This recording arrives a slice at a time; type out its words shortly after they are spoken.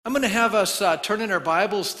I'm going to have us turn in our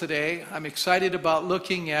Bibles today. I'm excited about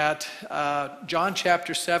looking at John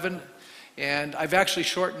chapter 7, and I've actually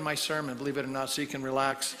shortened my sermon, believe it or not, so you can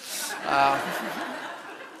relax. I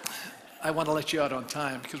want to let you out on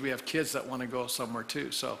time because we have kids that want to go somewhere too.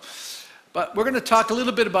 But we're going to talk a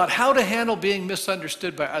little bit about how to handle being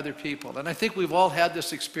misunderstood by other people. And I think we've all had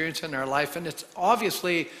this experience in our life, and it's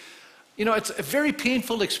obviously, it's a very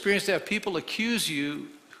painful experience to have people accuse you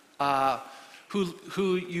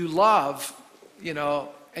who you love,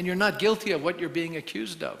 and you're not guilty of what you're being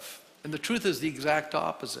accused of. And the truth is the exact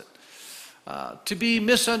opposite. To be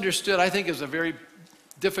misunderstood, I think, is a very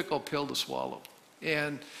difficult pill to swallow.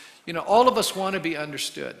 And, all of us want to be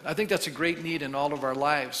understood. I think that's a great need in all of our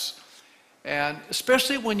lives. And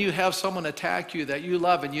especially when you have someone attack you that you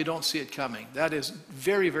love and you don't see it coming. That is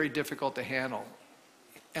very, very difficult to handle.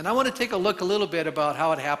 And I want to take a look a little bit about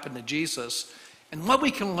how it happened to Jesus and what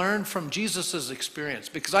we can learn from Jesus' experience.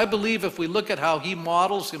 Because I believe if we look at how he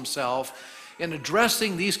models himself in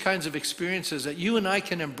addressing these kinds of experiences, that you and I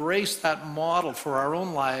can embrace that model for our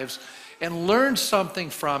own lives and learn something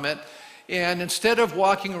from it. And instead of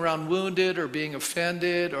walking around wounded or being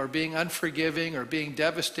offended or being unforgiving or being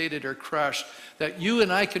devastated or crushed, that you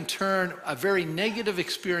and I can turn a very negative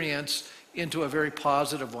experience into a very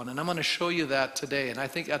positive one. And I'm going to show you that today. And I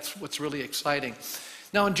think that's what's really exciting.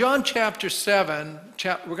 Now in John chapter 7,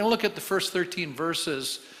 we're going to look at the first 13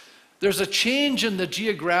 verses. There's a change in the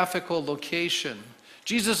geographical location.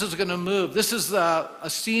 Jesus is going to move. This is a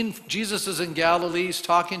scene. Jesus is in Galilee. He's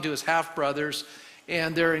talking to his half-brothers,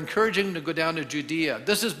 and they're encouraging him to go down to Judea.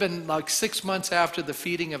 This has been like 6 months after the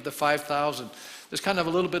feeding of the 5,000. There's kind of a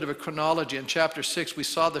little bit of a chronology. In chapter 6, we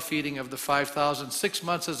saw the feeding of the 5,000. 6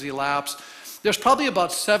 months has elapsed. There's probably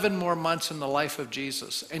about 7 more months in the life of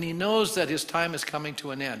Jesus, and he knows that his time is coming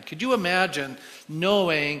to an end. Could you imagine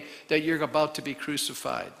knowing that you're about to be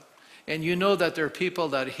crucified? And you know that there are people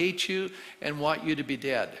that hate you and want you to be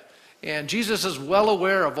dead. And Jesus is well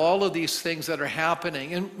aware of all of these things that are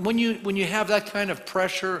happening. And when you have that kind of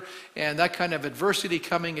pressure and that kind of adversity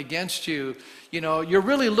coming against you, you're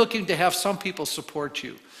really looking to have some people support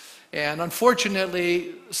you. And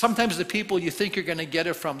unfortunately, sometimes the people you think you're going to get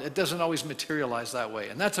it from, it doesn't always materialize that way.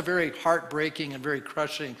 And that's a very heartbreaking and very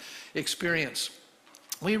crushing experience.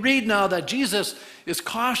 We read now that Jesus is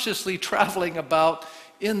cautiously traveling about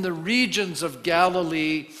in the regions of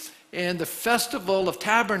Galilee, and the Festival of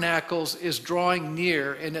Tabernacles is drawing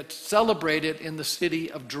near, and it's celebrated in the city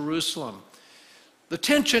of Jerusalem. The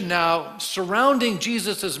tension now surrounding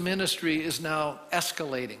Jesus' ministry is now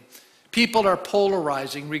escalating. People are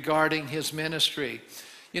polarizing regarding his ministry.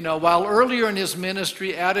 While earlier in his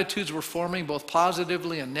ministry, attitudes were forming both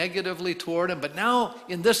positively and negatively toward him, but now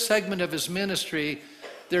in this segment of his ministry,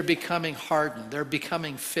 they're becoming hardened. They're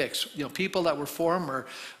becoming fixed. People that were for him are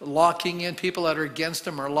locking in. People that are against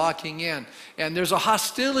him are locking in. And there's a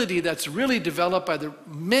hostility that's really developed by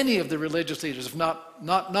many of the religious leaders, if not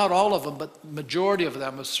all of them, but majority of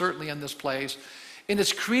them is certainly in this place. And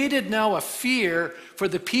it's created now a fear for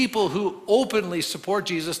the people who openly support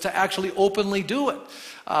Jesus to actually openly do it.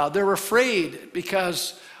 They're afraid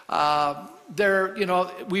because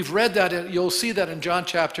we've read that, you'll see that in John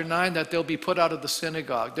chapter 9, that they'll be put out of the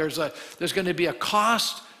synagogue. There's going to be a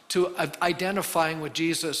cost to identifying with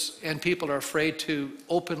Jesus, and people are afraid to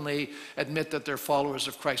openly admit that they're followers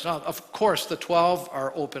of Christ. Now, of course, the 12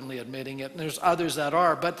 are openly admitting it, and there's others that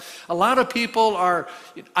are, but a lot of people are,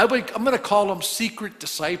 I'm going to call them secret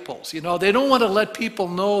disciples. They don't want to let people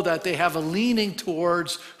know that they have a leaning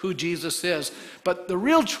towards who Jesus is. But the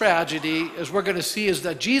real tragedy, as we're going to see, is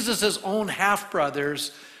that Jesus' own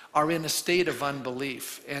half-brothers are in a state of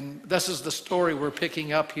unbelief. And this is the story we're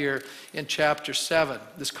picking up here in chapter 7,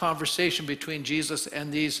 this conversation between Jesus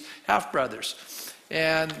and these half-brothers.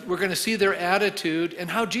 And we're going to see their attitude and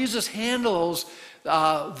how Jesus handles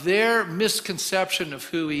their misconception of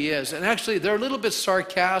who he is. And actually, they're a little bit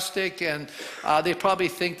sarcastic, and they probably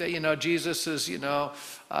think that, Jesus is,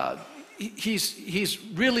 he's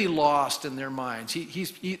really lost in their minds.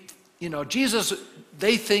 Jesus,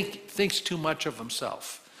 they thinks too much of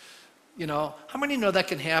himself. How many know that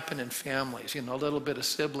can happen in families? A little bit of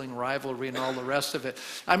sibling rivalry and all the rest of it.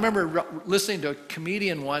 I remember listening to a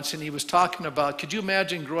comedian once, and he was talking about, could you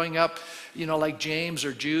imagine growing up, like James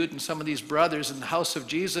or Jude and some of these brothers in the house of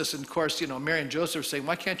Jesus? And of course, Mary and Joseph saying,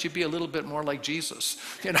 why can't you be a little bit more like Jesus?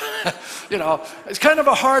 It's kind of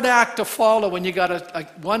a hard act to follow when you got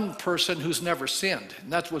one person who's never sinned.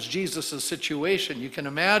 And that was Jesus' situation. You can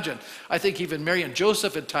imagine. I think even Mary and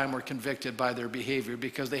Joseph at time were convicted by their behavior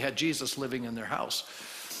because they had Jesus living in their house.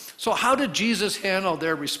 So how did Jesus handle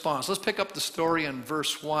their response? Let's pick up the story in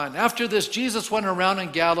verse 1. After this, Jesus went around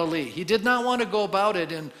in Galilee. He did not want to go about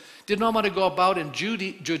in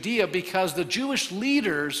Judea because the Jewish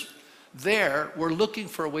leaders there were looking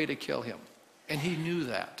for a way to kill him. And he knew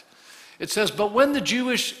that. It says, but when the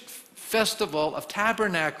Jewish Festival of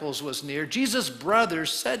Tabernacles was near, Jesus'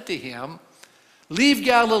 brothers said to him, leave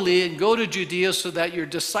Galilee and go to Judea so that your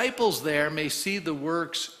disciples there may see the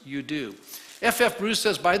works you do. F.F. Bruce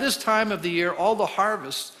says, by this time of the year, all the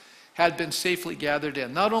harvests had been safely gathered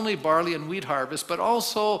in. Not only barley and wheat harvest, but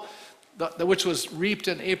also, which was reaped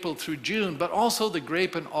in April through June, but also the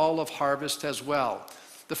grape and olive harvest as well.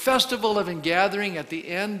 The festival of ingathering at the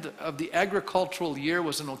end of the agricultural year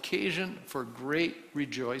was an occasion for great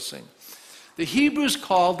rejoicing. The Hebrews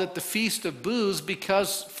called it the Feast of Booths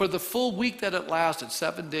because for the full week that it lasted,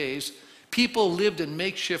 7 days, people lived in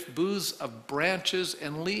makeshift booths of branches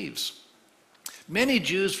and leaves. Many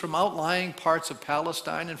Jews from outlying parts of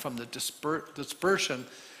Palestine and from the dispersion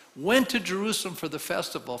went to Jerusalem for the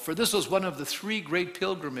festival, for this was one of the 3 great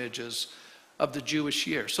pilgrimages of the Jewish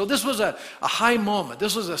year. So this was a high moment.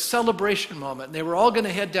 This was a celebration moment. And they were all going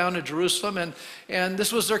to head down to Jerusalem, and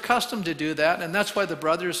this was their custom to do that. And that's why the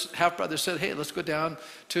half-brothers said, hey, let's go down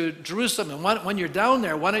to Jerusalem. And when you're down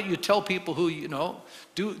there, why don't you tell people who,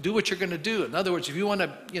 do what you're going to do. In other words, if you want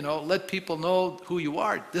to, let people know who you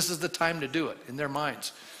are, this is the time to do it in their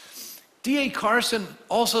minds. D.A. Carson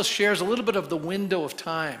also shares a little bit of the window of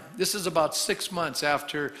time. This is about 6 months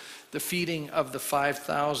after the feeding of the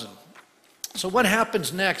 5,000. So what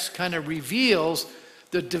happens next kind of reveals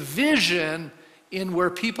the division in where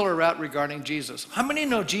people are at regarding Jesus. How many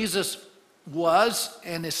know Jesus was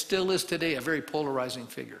and still is today a very polarizing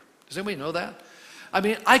figure? Does anybody know that? I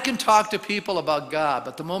mean, I can talk to people about God,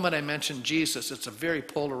 but the moment I mention Jesus, it's a very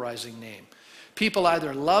polarizing name. People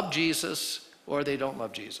either love Jesus or they don't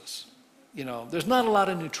love Jesus. There's not a lot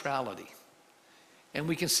of neutrality. And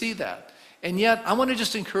we can see that. And yet, I want to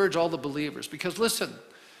just encourage all the believers because listen,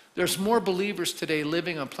 there's more believers today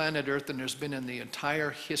living on planet Earth than there's been in the entire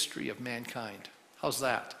history of mankind. How's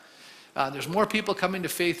that? There's more people coming to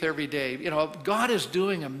faith every day. God is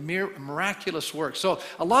doing a miraculous work. So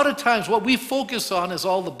a lot of times what we focus on is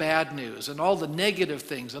all the bad news and all the negative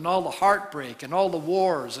things and all the heartbreak and all the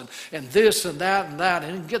wars and this and that and that.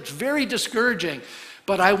 And it gets very discouraging.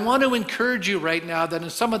 But I want to encourage you right now that in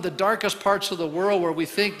some of the darkest parts of the world where we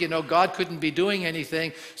think, God couldn't be doing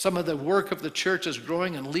anything, some of the work of the church is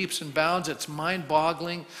growing in leaps and bounds. It's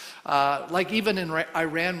mind-boggling. Like even in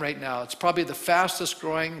Iran right now, it's probably the fastest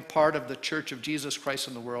growing part of the Church of Jesus Christ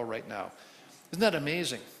in the world right now. Isn't that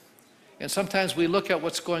amazing? And sometimes we look at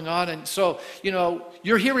what's going on, and so,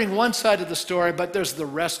 you're hearing one side of the story, but there's the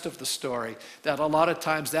rest of the story, that a lot of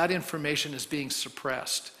times that information is being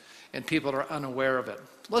suppressed. And people are unaware of it.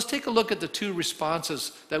 Let's take a look at the 2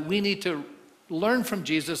 responses that we need to learn from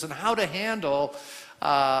Jesus and how to handle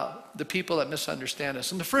the people that misunderstand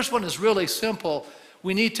us. And the first one is really simple.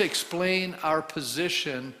 We need to explain our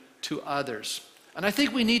position to others. And I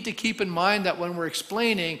think we need to keep in mind that when we're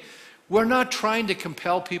explaining, we're not trying to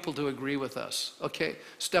compel people to agree with us. Okay,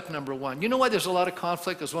 step number 1. You know why there's a lot of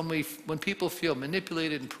conflict is when people feel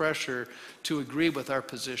manipulated and pressure to agree with our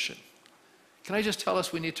position. Can I just tell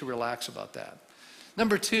us we need to relax about that?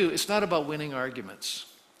 Number 2, it's not about winning arguments.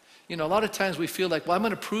 A lot of times we feel like, well, I'm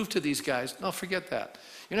going to prove to these guys. No, forget that.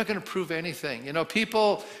 You're not going to prove anything.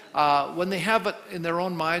 People, when they have in their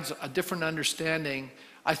own minds a different understanding,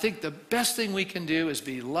 I think the best thing we can do is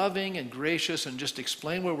be loving and gracious and just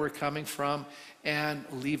explain where we're coming from and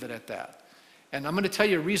leave it at that. And I'm going to tell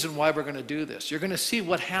you a reason why we're going to do this. You're going to see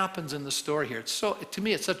what happens in the story here. To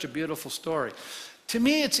me, it's such a beautiful story. To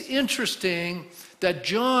me, it's interesting that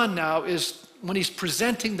John now is, when he's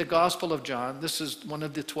presenting the Gospel of John, this is one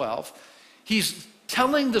of the 12, he's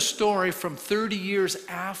telling the story from 30 years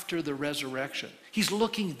after the resurrection. He's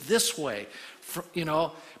looking this way,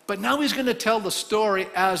 but now he's going to tell the story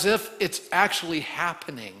as if it's actually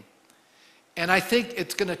happening. And I think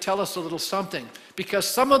it's going to tell us a little something, because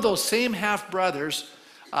some of those same half-brothers,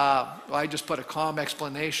 I just put a calm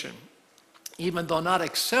explanation, even though not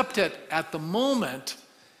accepted at the moment,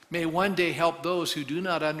 may one day help those who do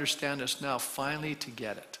not understand us now finally to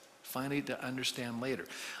get it, finally to understand later.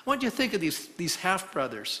 I want you to think of these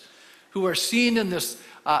half-brothers who are seen in this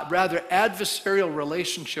rather adversarial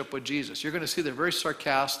relationship with Jesus. You're going to see they're very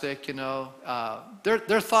sarcastic,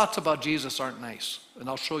 their thoughts about Jesus aren't nice, and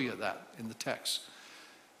I'll show you that in the text.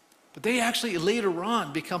 But they actually later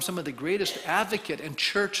on become some of the greatest advocate and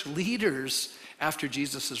church leaders after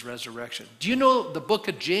Jesus' resurrection. Do you know the book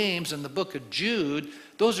of James and the book of Jude,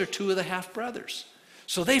 those are 2 of the half-brothers.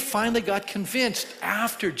 So they finally got convinced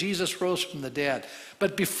after Jesus rose from the dead.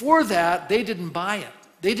 But before that, they didn't buy it.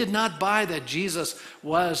 They did not buy that Jesus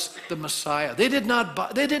was the Messiah. They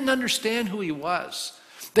didn't understand who he was.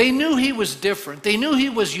 They knew he was different. They knew he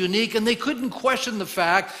was unique, and they couldn't question the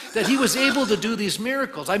fact that he was able to do these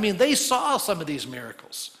miracles. I mean, they saw some of these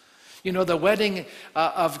miracles. You know, the wedding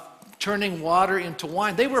of turning water into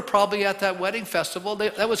wine. They were probably at that wedding festival.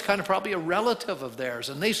 That was kind of probably a relative of theirs,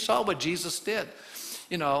 and they saw what Jesus did.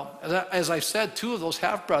 You know, as I said, two of those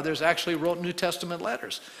half-brothers actually wrote New Testament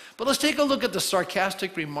letters. But let's take a look at the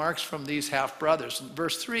sarcastic remarks from these half-brothers. In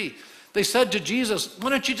verse 3, they said to Jesus, why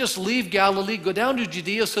don't you just leave Galilee, go down to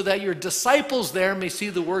Judea so that your disciples there may see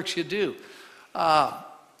the works you do.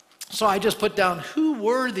 So I just put down, who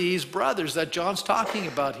were these brothers that John's talking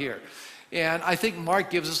about here? And I think Mark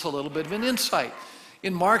gives us a little bit of an insight.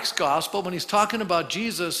 In Mark's gospel, when he's talking about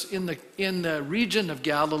Jesus in the region of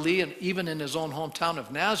Galilee and even in his own hometown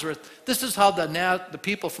of Nazareth, this is how the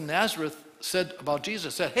people from Nazareth said about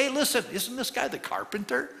Jesus. Said, hey, listen, isn't this guy the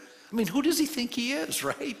carpenter? I mean, who does he think he is,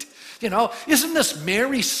 right? You know, isn't this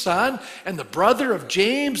Mary's son and the brother of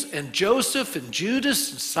James and Joseph and Judas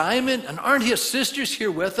and Simon? And aren't his sisters here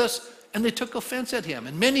with us? And they took offense at him.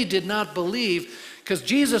 And many did not believe, because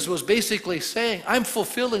Jesus was basically saying, I'm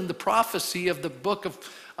fulfilling the prophecy of the book of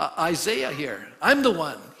Isaiah here. I'm the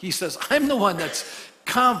one. He says, I'm the one that's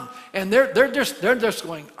come. And they're just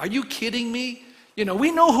going, are you kidding me? You know,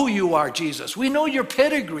 we know who you are, Jesus. We know your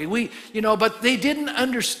pedigree. But they didn't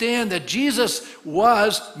understand that Jesus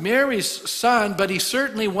was Mary's son, but he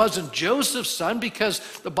certainly wasn't Joseph's son, because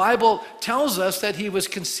the Bible tells us that he was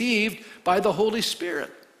conceived by the Holy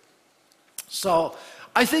Spirit. So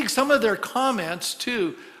I think some of their comments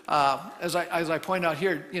too, as I point out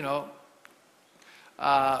here, you know,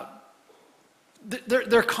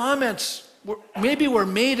 their comments were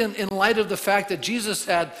made in light of the fact that Jesus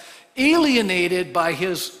had alienated by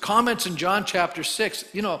his comments in John chapter 6.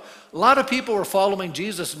 You know, a lot of people were following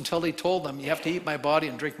Jesus until he told them, you have to eat my body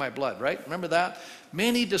and drink my blood, right? Remember that?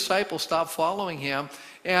 Many disciples stopped following him.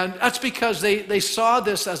 And that's because they saw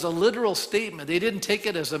this as a literal statement. They didn't take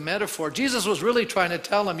it as a metaphor. Jesus was really trying to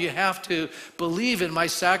tell them, you have to believe in my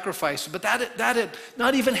sacrifice. But that had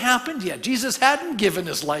not even happened yet. Jesus hadn't given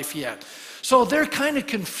his life yet. So they're kind of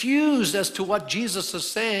confused as to what Jesus is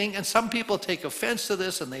saying. And some people take offense to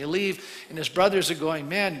this and they leave. And his brothers are going,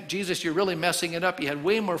 man, Jesus, you're really messing it up. You had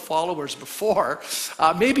way more followers before.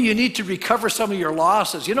 Maybe you need to recover some of your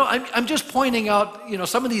losses. You know, I'm just pointing out, you know,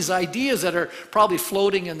 some of these ideas that are probably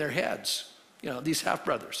floating in their heads. You know, these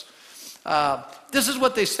half-brothers. This is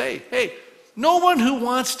what they say. Hey, no one who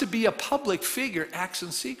wants to be a public figure acts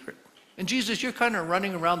in secret. And Jesus, you're kind of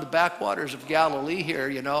running around the backwaters of Galilee here,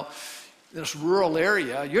 you know, this rural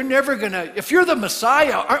area. You're never going to, if you're the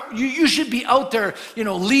Messiah, you should be out there, you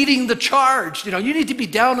know, leading the charge. You know, you need to be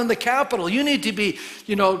down in the capital. You need to be,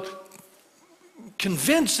 you know,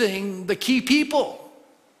 convincing the key people.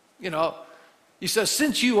 You know, he says,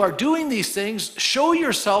 since you are doing these things, show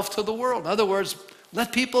yourself to the world. In other words,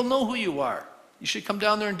 let people know who you are. You should come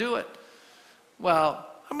down there and do it. Well,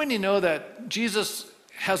 how many know that Jesus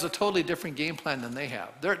has a totally different game plan than they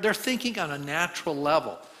have? They're thinking on a natural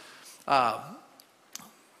level. You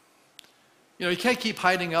know, you can't keep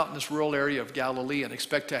hiding out in this rural area of Galilee and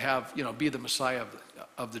expect to have, you know, be the Messiah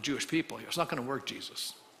of the Jewish people. It's not going to work,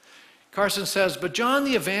 Jesus. Carson says, but John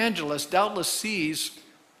the evangelist doubtless sees,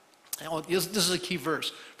 this is a key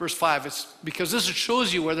verse, verse 5, it's because this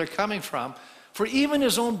shows you where they're coming from. For even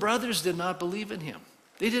his own brothers did not believe in him.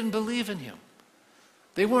 They didn't believe in him.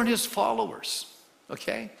 They weren't his followers,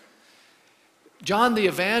 okay? John the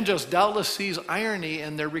evangelist doubtless sees irony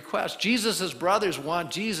in their request. Jesus' brothers want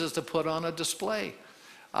Jesus to put on a display.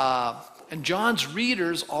 And John's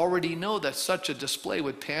readers already know that such a display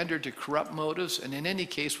would pander to corrupt motives and in any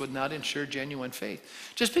case would not ensure genuine faith.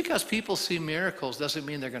 Just because people see miracles doesn't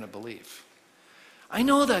mean they're going to believe. I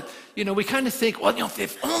know that, you know, we kind of think, well, you know, if they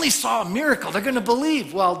only saw a miracle, they're going to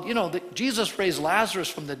believe. Well, you know, Jesus raised Lazarus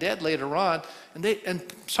from the dead later on, and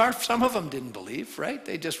some of them didn't believe, right?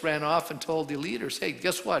 They just ran off and told the leaders, hey,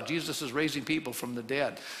 guess what? Jesus is raising people from the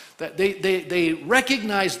dead. That they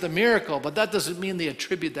recognize the miracle, but that doesn't mean they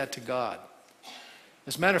attribute that to God.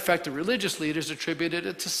 As a matter of fact, the religious leaders attributed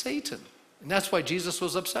it to Satan. And that's why Jesus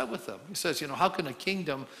was upset with them. He says, you know, how can a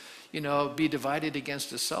kingdom, you know, be divided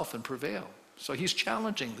against itself and prevail? So he's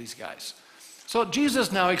challenging these guys. So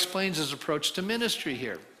Jesus now explains his approach to ministry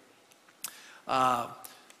here.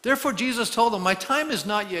 Therefore, Jesus told them, my time is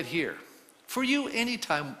not yet here. For you, any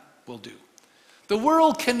time will do. The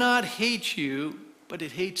world cannot hate you, but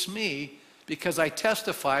it hates me because I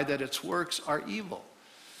testify that its works are evil.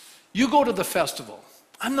 You go to the festival.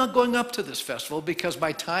 I'm not going up to this festival because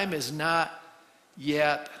my time is not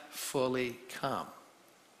yet fully come.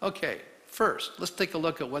 Okay, first, let's take a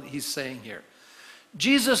look at what he's saying here.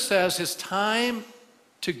 Jesus says his time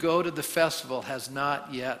to go to the festival has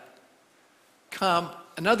not yet come.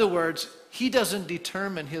 In other words, he doesn't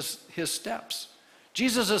determine his steps.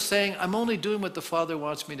 Jesus is saying, I'm only doing what the Father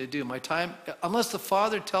wants me to do. My time, unless the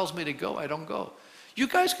Father tells me to go, I don't go. You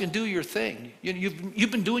guys can do your thing.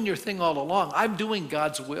 You've been doing your thing all along. I'm doing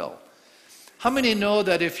God's will. How many know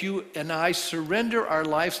that if you and I surrender our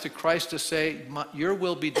lives to Christ to say, your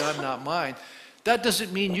will be done, not mine, that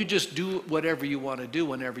doesn't mean you just do whatever you want to do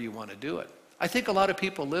whenever you want to do it. I think a lot of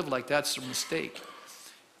people live like that's a mistake.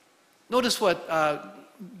 Notice what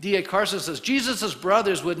D.A. Carson says. Jesus'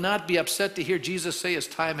 brothers would not be upset to hear Jesus say his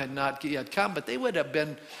time had not yet come, but they would have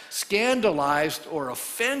been scandalized or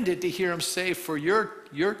offended to hear him say, for you,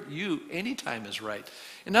 any time is right.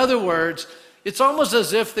 In other words, it's almost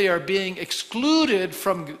as if they are being excluded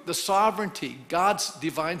from the sovereignty, God's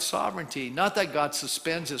divine sovereignty. Not that God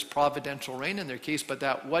suspends his providential reign in their case, but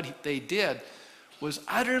that what they did was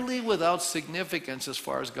utterly without significance as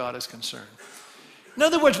far as God is concerned. In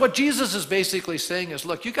other words, what Jesus is basically saying is,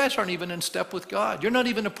 look, you guys aren't even in step with God. You're not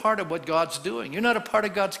even a part of what God's doing. You're not a part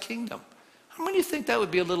of God's kingdom. How many think that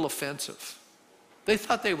would be a little offensive? They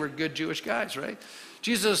thought they were good Jewish guys, right?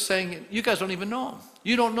 Jesus is saying, you guys don't even know him.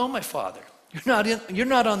 You don't know my Father. You're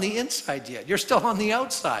not on the inside yet. You're still on the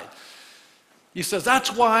outside. He says,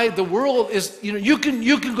 that's why the world is, you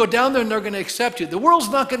can go down there and they're going to accept you. The world's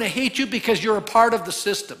not going to hate you because you're a part of the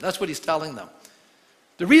system. That's what he's telling them.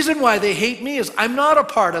 The reason why they hate me is I'm not a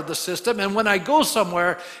part of the system, and when I go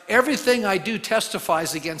somewhere, everything I do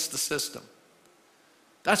testifies against the system.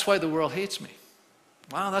 That's why the world hates me.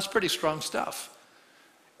 Wow, that's pretty strong stuff.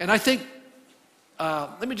 And I think,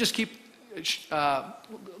 let me just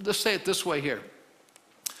let's say it this way here.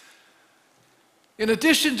 In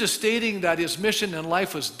addition to stating that his mission in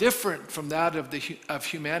life was different from that of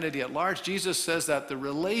humanity at large, Jesus says that the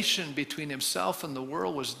relation between himself and the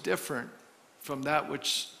world was different from that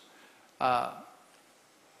which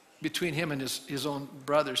between him and his own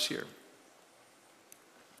brothers here.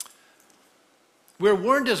 We're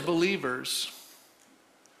warned as believers,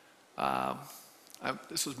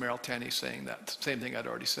 this is Merrill Tenney saying that, same thing I'd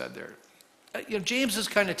already said there. James is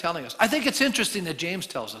kind of telling us. I think it's interesting that James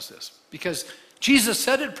tells us this because Jesus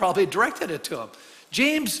said it, probably directed it to him.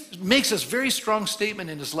 James makes this very strong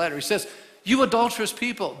statement in his letter. He says, you adulterous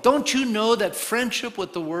people, don't you know that friendship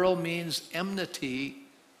with the world means enmity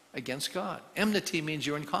against God? Enmity means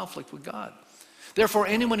you're in conflict with God. Therefore,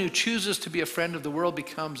 anyone who chooses to be a friend of the world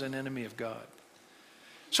becomes an enemy of God.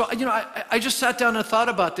 So, I just sat down and thought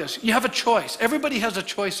about this. You have a choice. Everybody has a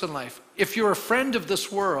choice in life. If you're a friend of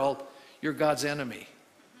this world, you're God's enemy.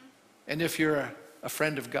 And if you're a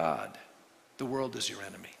friend of God, the world is your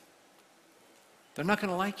enemy. They're not going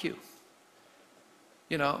to like you.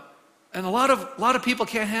 And a lot of people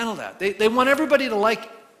can't handle that. They want everybody to like,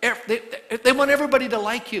 they want everybody to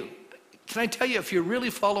like you. Can I tell you, if you're really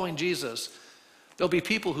following Jesus, there'll be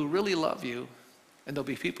people who really love you, and there'll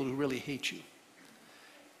be people who really hate you.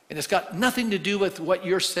 And it's got nothing to do with what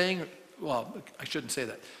you're saying. Well, I shouldn't say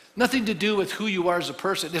that. Nothing to do with who you are as a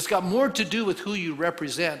person. It's got more to do with who you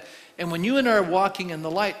represent. And when you and I are walking in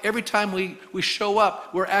the light, every time we show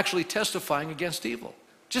up, we're actually testifying against evil.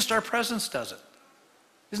 Just our presence does it.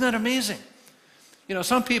 Isn't that amazing?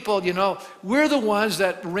 Some people, we're the ones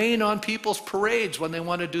that rain on people's parades when they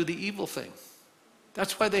want to do the evil thing.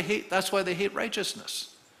 That's why they hate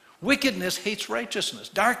righteousness. Wickedness hates righteousness.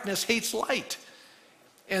 Darkness hates light.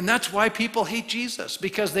 And that's why people hate Jesus,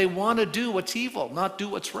 because they want to do what's evil, not do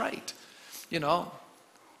what's right.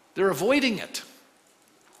 They're avoiding it.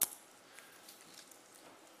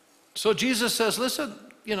 So Jesus says, listen,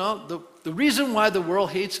 the reason why the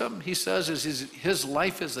world hates him, he says, is his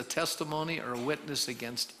life is a testimony or a witness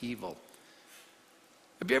against evil.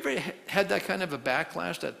 Have you ever had that kind of a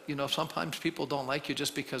backlash that, sometimes people don't like you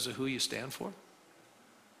just because of who you stand for?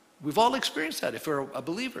 We've all experienced that if we're a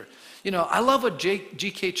believer. I love what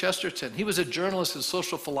G.K. Chesterton, he was a journalist and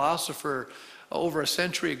social philosopher over a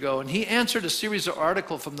century ago, and he answered a series of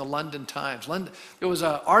articles from the London Times. There was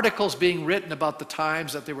articles being written about the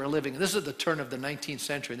times that they were living. This is the turn of the 19th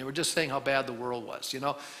century, and they were just saying how bad the world was,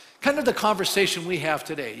 Kind of the conversation we have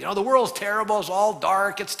today. The world's terrible, it's all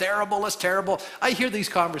dark, it's terrible, it's terrible. I hear these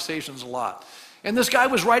conversations a lot. And this guy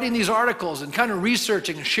was writing these articles and kind of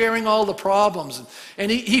researching and sharing all the problems. And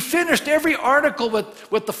he finished every article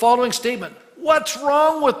with the following statement: what's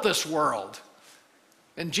wrong with this world?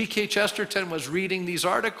 And G.K. Chesterton was reading these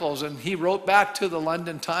articles, and he wrote back to the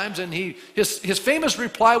London Times, and his famous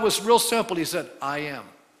reply was real simple. He said, "I am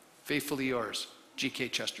faithfully yours, G.K.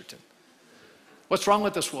 Chesterton." What's wrong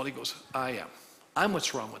with this world? He goes, "I am. I'm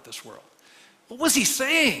what's wrong with this world." What was he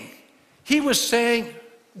saying? He was saying,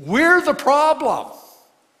 we're the problem.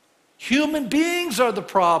 Human beings are the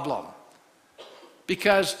problem.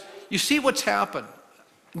 Because you see what's happened.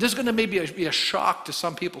 This is going to maybe be a shock to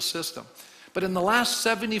some people's system. But in the last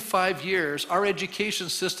 75 years, our education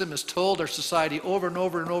system has told our society over and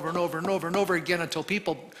over and over and over and over and over again until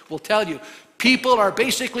people will tell you, people are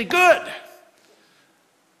basically good.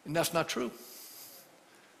 And that's not true.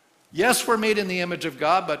 Yes, we're made in the image of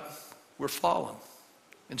God, but we're fallen.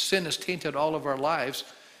 And sin has tainted all of our lives.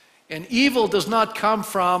 And evil does not come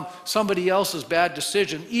from somebody else's bad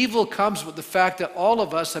decision. Evil comes with the fact that all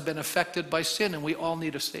of us have been affected by sin, and we all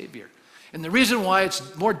need a Savior. And the reason why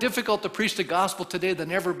it's more difficult to preach the gospel today than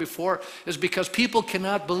ever before is because people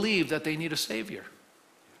cannot believe that they need a Savior.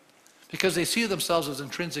 Because they see themselves as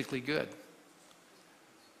intrinsically good.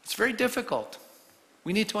 It's very difficult.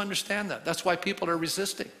 We need to understand that. That's why people are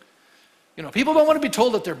resisting. You know, people don't want to be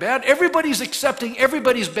told that they're bad. Everybody's accepting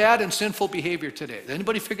everybody's bad and sinful behavior today. Has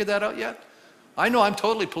anybody figured that out yet? I know I'm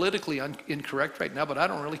totally politically incorrect right now, but I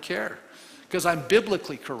don't really care. Because I'm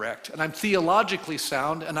biblically correct and I'm theologically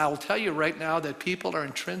sound, and I will tell you right now that people are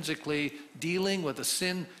intrinsically dealing with a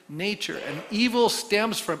sin nature, and evil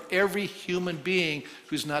stems from every human being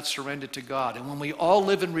who's not surrendered to God. And when we all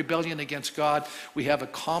live in rebellion against God, we have a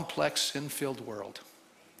complex, sin-filled world.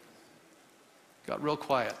 Got real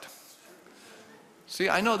quiet. See,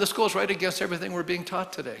 I know this goes right against everything we're being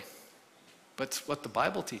taught today, but it's what the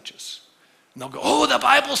Bible teaches. And they'll go, "Oh, the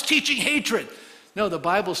Bible's teaching hatred." No, the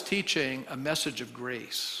Bible's teaching a message of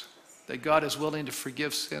grace, that God is willing to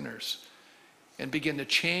forgive sinners and begin to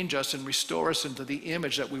change us and restore us into the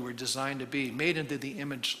image that we were designed to be, made into the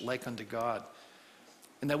image like unto God,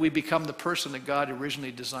 and that we become the person that God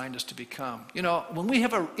originally designed us to become. You know, when we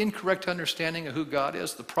have an incorrect understanding of who God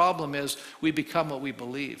is, the problem is we become what we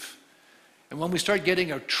believe. And when we start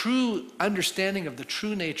getting a true understanding of the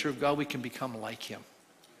true nature of God, we can become like Him.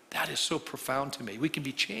 That is so profound to me. We can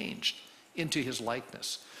be changed into His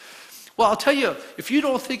likeness. Well, I'll tell you, if you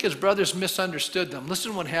don't think His brothers misunderstood them,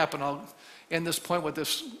 listen to what happened. I'll end this point with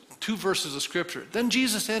this 2 verses of Scripture. Then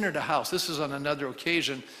Jesus entered a house. This is on another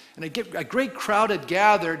occasion. And a great crowd had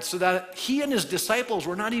gathered so that He and His disciples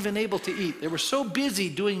were not even able to eat. They were so busy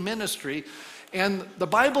doing ministry. And the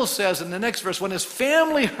Bible says in the next verse, when His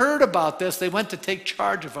family heard about this, they went to take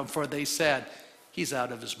charge of Him, for they said, "He's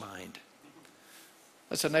out of his mind."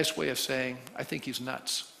 That's a nice way of saying, I think he's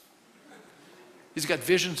nuts. He's got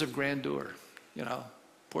visions of grandeur, you know.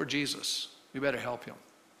 Poor Jesus. We better help him.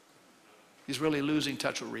 He's really losing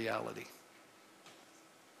touch with reality.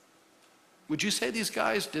 Would you say these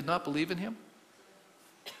guys did not believe in Him?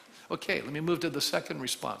 Okay, let me move to the second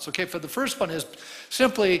response. Okay, for the first one is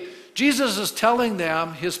simply, Jesus is telling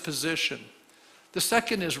them His position. The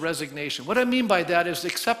second is resignation. What I mean by that is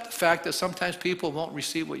accept the fact that sometimes people won't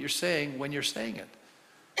receive what you're saying when you're saying it.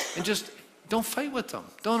 And just don't fight with them.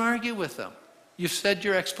 Don't argue with them. You've said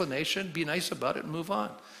your explanation, be nice about it and move on.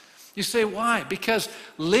 You say, why? Because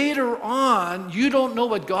later on, you don't know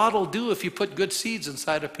what God will do if you put good seeds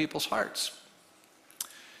inside of people's hearts.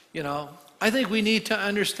 You know, I think we need to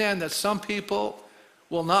understand that some people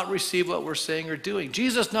will not receive what we're saying or doing.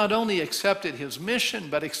 Jesus not only accepted His mission,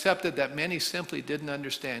 but accepted that many simply didn't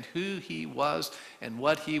understand who He was and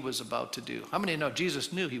what He was about to do. How many know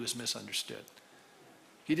Jesus knew He was misunderstood?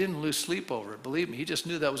 He didn't lose sleep over it, believe me. He just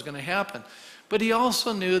knew that was going to happen. But He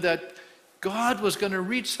also knew that God was going to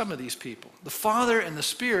reach some of these people. The Father and the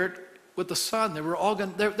Spirit with the Son, there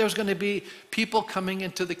was going to be people coming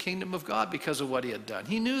into the kingdom of God because of what He had done.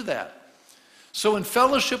 He knew that. So in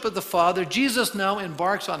fellowship with the Father, Jesus now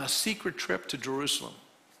embarks on a secret trip to Jerusalem.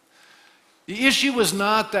 The issue was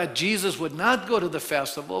not that Jesus would not go to the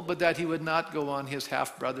festival, but that He would not go on His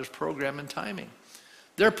half-brother's program and timing.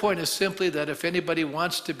 Their point is simply that if anybody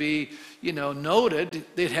wants to be, noted,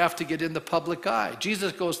 they'd have to get in the public eye.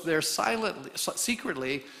 Jesus goes there silently,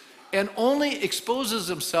 secretly, and only exposes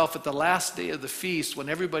Himself at the last day of the feast when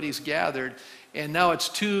everybody's gathered, and now it's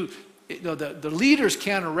too... the leaders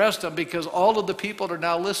can't arrest Him because all of the people are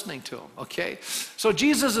now listening to Him, okay? So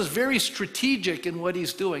Jesus is very strategic in what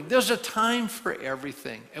He's doing. There's a time for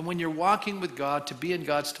everything. And when you're walking with God, to be in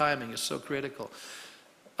God's timing is so critical.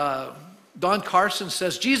 Don Carson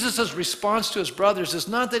says, Jesus' response to His brothers is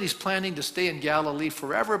not that He's planning to stay in Galilee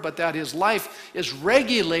forever, but that His life is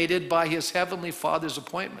regulated by His Heavenly Father's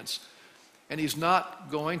appointments. And He's not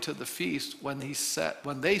going to the feast when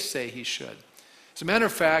they say He should. As a matter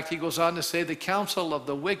of fact, he goes on to say the counsel of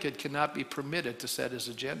the wicked cannot be permitted to set his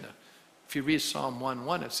agenda. If you read Psalm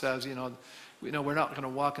 1:1, it says, we're not going to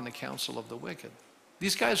walk in the counsel of the wicked.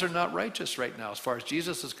 These guys are not righteous right now. As far as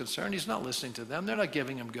Jesus is concerned, he's not listening to them. They're not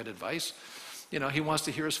giving him good advice. He wants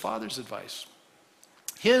to hear his Father's advice.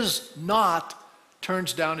 His not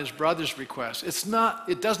turns down his brother's request.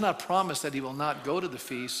 It does not promise that he will not go to the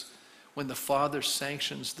feast when the Father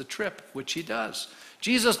sanctions the trip, which he does.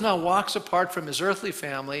 Jesus now walks apart from his earthly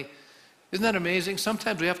family. Isn't that amazing?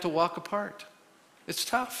 Sometimes we have to walk apart. It's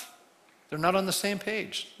tough. They're not on the same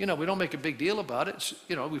page. We don't make a big deal about it.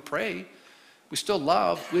 We pray. We still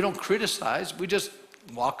love. We don't criticize. We just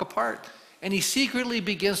walk apart. And he secretly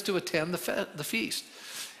begins to attend the feast.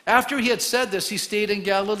 After he had said this, he stayed in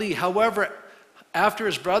Galilee. However, after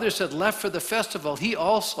his brothers had left for the festival, he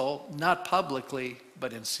also, not publicly,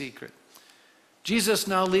 but in secret. Jesus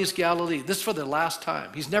now leaves Galilee. This is for the last time.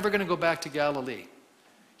 He's never going to go back to Galilee.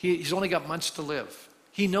 He's only got months to live.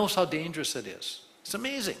 He knows how dangerous it is. It's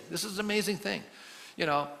amazing. This is an amazing thing.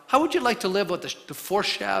 How would you like to live with the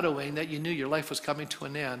foreshadowing that you knew your life was coming to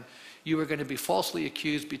an end? You were going to be falsely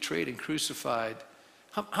accused, betrayed, and crucified.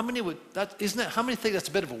 How many think that's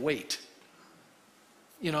a bit of a weight?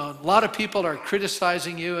 A lot of people are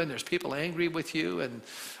criticizing you, and there's people angry with you, and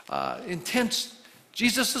intense.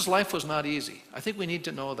 Jesus' life was not easy. I think we need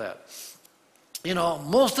to know that.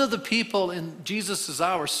 Most of the people in Jesus'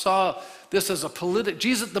 hour saw this as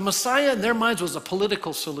the Messiah in their minds was a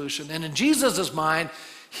political solution. And in Jesus' mind,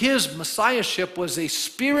 his messiahship was a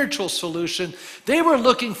spiritual solution. They were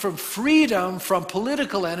looking for freedom from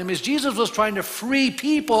political enemies. Jesus was trying to free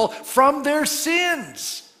people from their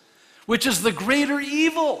sins, which is the greater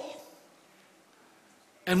evil.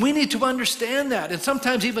 And we need to understand that. And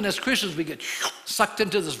sometimes even as Christians, we get sucked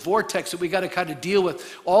into this vortex that we got to kind of deal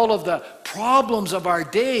with all of the problems of our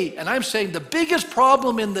day. And I'm saying the biggest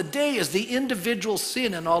problem in the day is the individual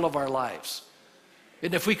sin in all of our lives.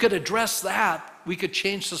 And if we could address that, we could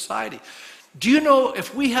change society. Do you know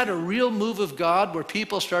if we had a real move of God where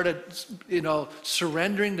people started,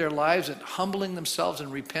 surrendering their lives and humbling themselves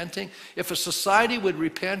and repenting, if a society would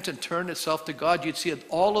repent and turn itself to God, you'd see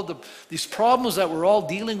all of these problems that we're all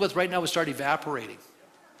dealing with right now would start evaporating.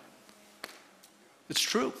 It's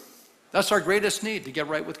true. That's our greatest need, to get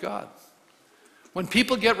right with God. When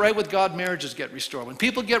people get right with God, marriages get restored. When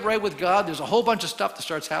people get right with God, there's a whole bunch of stuff that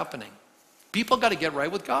starts happening. People got to get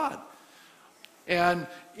right with God. And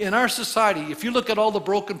in our society, if you look at all the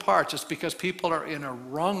broken parts, it's because people are in a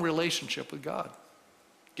wrong relationship with God.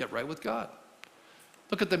 Get right with God.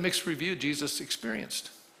 Look at the mixed review Jesus experienced.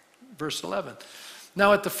 Verse 11.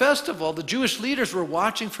 Now at the festival, the Jewish leaders were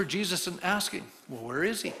watching for Jesus and asking, well, where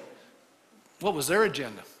is he? What was their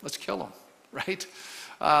agenda? Let's kill him, right?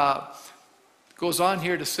 Goes on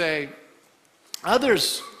here to say,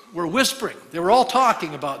 others were whispering. They were all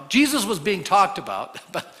talking about, Jesus was being talked about,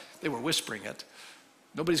 but they were whispering it.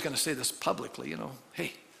 Nobody's going to say this publicly,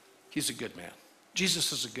 Hey, he's a good man.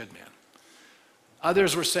 Jesus is a good man.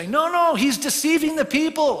 Others were saying, no, he's deceiving the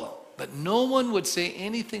people. But no one would say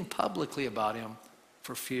anything publicly about him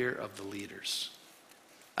for fear of the leaders.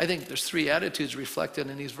 I think there's three attitudes reflected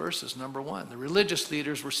in these verses. Number one, the religious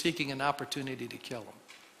leaders were seeking an opportunity to kill him.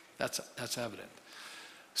 That's evident.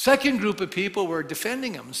 Second group of people were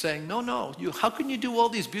defending him and saying, no, how can you do all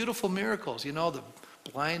these beautiful miracles? The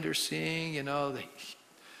blind are seeing,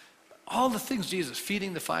 all the things Jesus,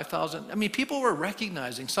 feeding the 5,000. People were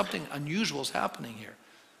recognizing something unusual is happening here.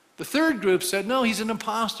 The third group said, no, he's an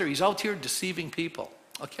imposter. He's out here deceiving people.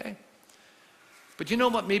 Okay. But you know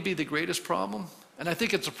what may be the greatest problem? And I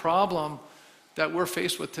think it's a problem that we're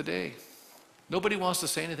faced with today. Nobody wants to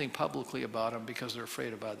say anything publicly about him because they're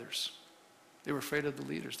afraid of others. They were afraid of the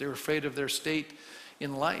leaders. They were afraid of their state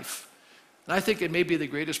in life. And I think it may be the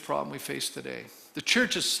greatest problem we face today. The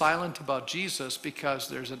church is silent about Jesus because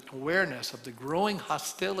there's an awareness of the growing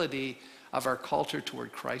hostility of our culture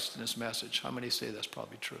toward Christ and his message. How many say that's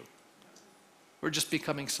probably true? We're just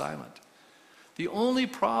becoming silent. The only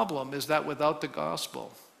problem is that without the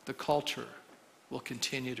gospel, the culture will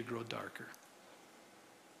continue to grow darker.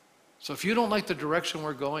 So if you don't like the direction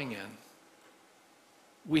we're going in,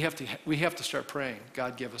 we have to start praying,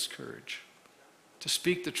 God, give us courage to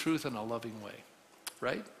speak the truth in a loving way,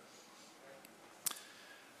 right?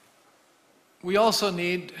 We also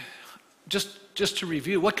need, just to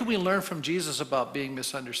review, what can we learn from Jesus about being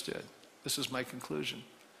misunderstood? This is my conclusion.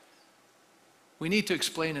 We need to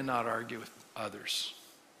explain and not argue with others.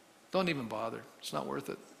 Don't even bother. It's not worth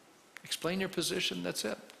it. Explain your position, that's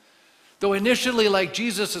it. Though initially, like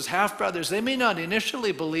Jesus' half-brothers, they may not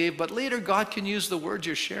initially believe, but later God can use the words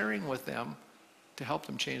you're sharing with them to help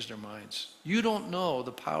them change their minds. You don't know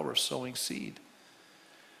the power of sowing seed.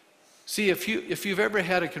 See, if you've ever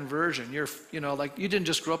had a conversion, like you didn't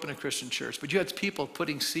just grow up in a Christian church, but you had people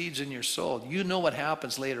putting seeds in your soul. You know what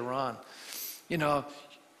happens later on.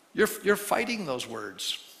 You're fighting those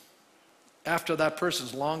words. After that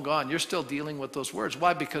person's long gone, you're still dealing with those words.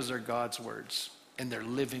 Why? Because they're God's words, and they're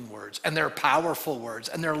living words, and they're powerful words,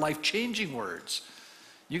 and they're life-changing words.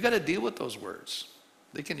 You got to deal with those words.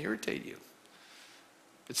 They can irritate you.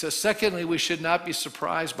 It says, secondly, we should not be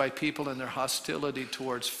surprised by people and their hostility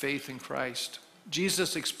towards faith in Christ.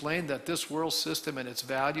 Jesus explained that this world system and its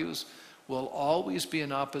values will always be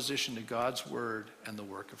in opposition to God's word and the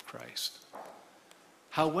work of Christ.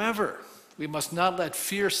 However, we must not let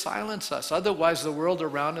fear silence us. Otherwise, the world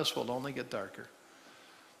around us will only get darker.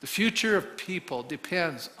 The future of people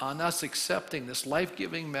depends on us accepting this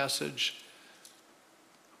life-giving message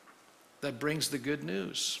that brings the good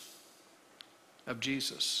news of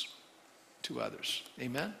Jesus to others.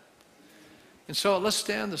 Amen? And so let's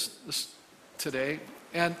stand this today.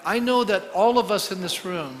 And I know that all of us in this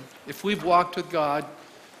room, if we've walked with God,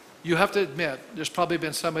 you have to admit there's probably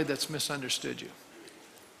been somebody that's misunderstood you.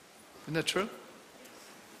 Isn't that true?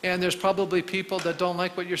 And there's probably people that don't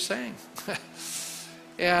like what you're saying.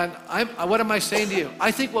 And what am I saying to you? I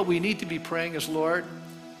think what we need to be praying is, Lord,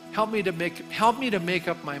 help me to make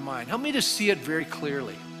up my mind. Help me to see it very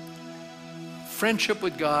clearly. Friendship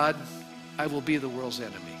with God, I will be the world's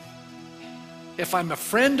enemy. If I'm a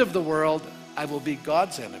friend of the world, I will be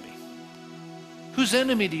God's enemy. Whose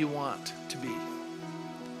enemy do you want to be?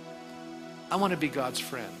 I want to be God's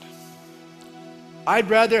friend. I'd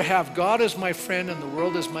rather have God as my friend and the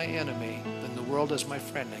world as my enemy than the world as my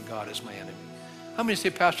friend and God as my enemy. How many say,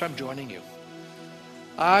 Pastor, I'm joining you?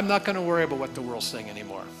 I'm not going to worry about what the world's saying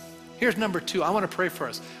anymore. Here's number 2. I want to pray for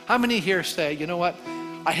us. How many here say, you know what?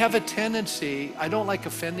 I have a tendency, I don't like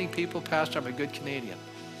offending people, Pastor. I'm a good Canadian.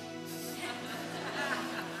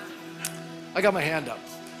 I got my hand up.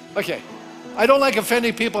 Okay. I don't like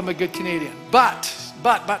offending people. I'm a good Canadian. But,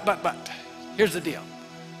 here's the deal.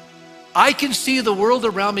 I can see the world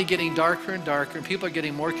around me getting darker and darker, and people are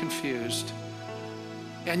getting more confused.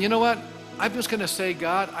 And you know what? I'm just going to say,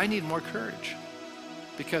 God, I need more courage.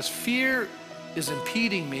 Because fear is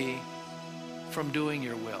impeding me from doing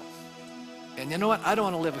your will. And you know what? I don't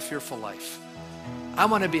want to live a fearful life. I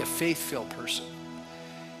want to be a faith-filled person.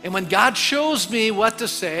 And when God shows me what to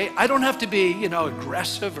say, I don't have to be,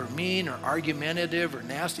 aggressive or mean or argumentative or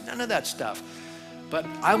nasty, none of that stuff. But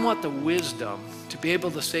I want the wisdom to be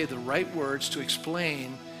able to say the right words to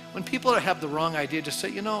explain. When people have the wrong idea, just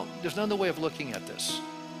say, there's another way of looking at this.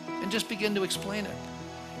 And just begin to explain it.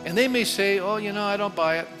 And they may say, I don't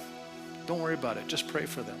buy it. Don't worry about it. Just pray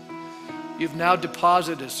for them. You've now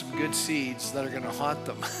deposited some good seeds that are going to haunt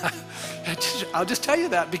them. I'll just tell you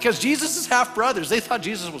that, because Jesus' half-brothers, they thought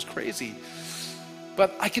Jesus was crazy.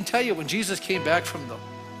 But I can tell you, when Jesus came back from the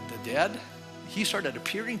dead, he started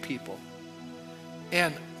appearing people.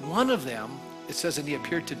 And one of them, it says, and he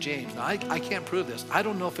appeared to James. Now, I can't prove this. I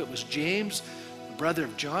don't know if it was James, the brother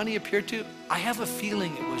of John, he appeared to. I have a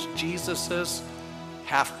feeling it was Jesus'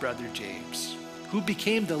 half-brother James, who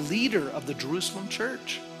became the leader of the Jerusalem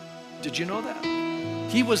church. Did you know that?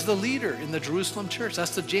 He was the leader in the Jerusalem church.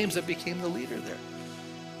 That's the James that became the leader there.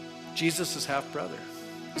 Jesus' half-brother.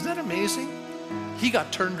 Isn't that amazing? He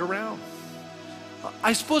got turned around.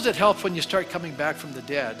 I suppose it helps when you start coming back from the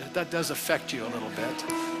dead. That does affect you a little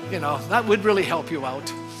bit. That would really help you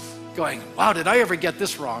out. Going, wow, did I ever get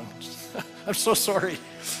this wrong? I'm so sorry.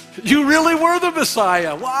 You really were the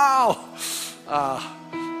Messiah. Wow.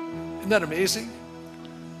 Isn't that amazing?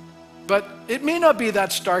 But it may not be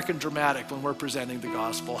that stark and dramatic when we're presenting the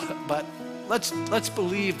gospel. But let's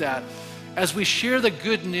believe that as we share the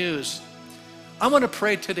good news, I want to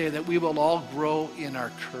pray today that we will all grow in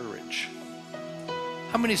our courage.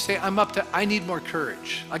 How many say, I need more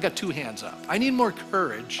courage? I got 2 hands up. I need more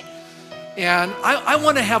courage. And I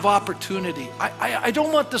want to have opportunity. I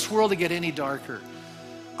don't want this world to get any darker.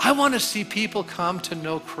 I want to see people come to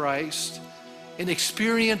know Christ and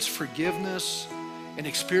experience forgiveness and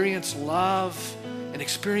experience love and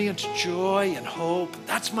experience joy and hope.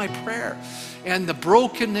 That's my prayer. And the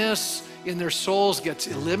brokenness in their souls gets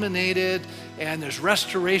eliminated, and there's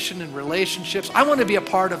restoration in relationships. I want to be a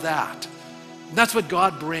part of that. And that's what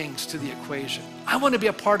God brings to the equation. I want to be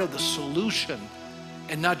a part of the solution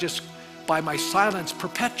and not just by my silence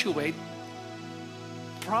perpetuate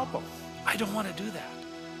the problem. I don't want to do that.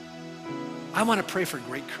 I want to pray for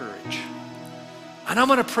great courage. And I'm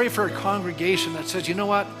going to pray for a congregation that says, you know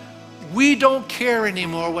what? We don't care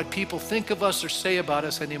anymore what people think of us or say about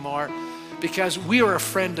us anymore, because we are a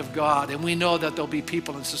friend of God, and we know that there'll be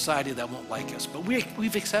people in society that won't like us. But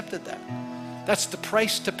we've accepted that. That's the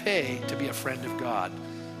price to pay to be a friend of God.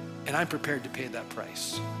 And I'm prepared to pay that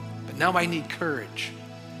price. But now I need courage.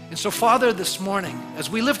 And so, Father, this morning, as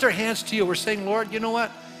we lift our hands to you, we're saying, Lord, you know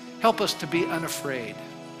what? Help us to be unafraid.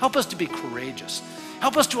 Help us to be courageous.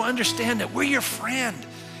 Help us to understand that we're your friend.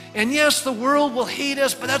 And yes, the world will hate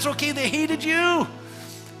us, but that's okay. They hated you.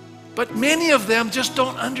 But many of them just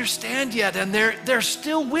don't understand yet, and they're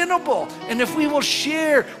still winnable. And if we will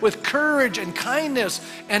share with courage and kindness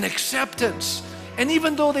and acceptance, and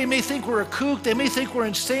even though they may think we're a kook, they may think we're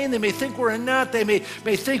insane, they may think we're a nut, they may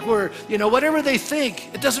think we're, whatever they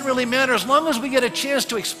think, it doesn't really matter. As long as we get a chance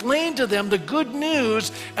to explain to them the good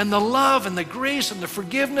news and the love and the grace and the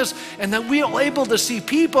forgiveness, and that we are able to see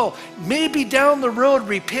people maybe down the road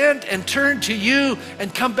repent and turn to you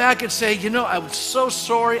and come back and say, I was so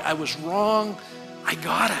sorry, I was wrong, I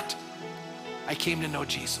got it. I came to know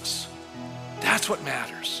Jesus. That's what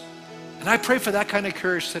matters. And I pray for that kind of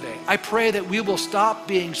courage today. I pray that we will stop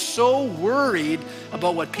being so worried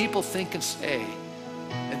about what people think and say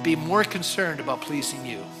and be more concerned about pleasing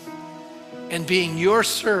you and being your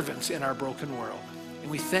servants in our broken world.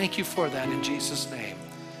 And we thank you for that in Jesus' name.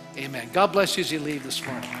 Amen. God bless you as you leave this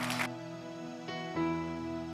morning.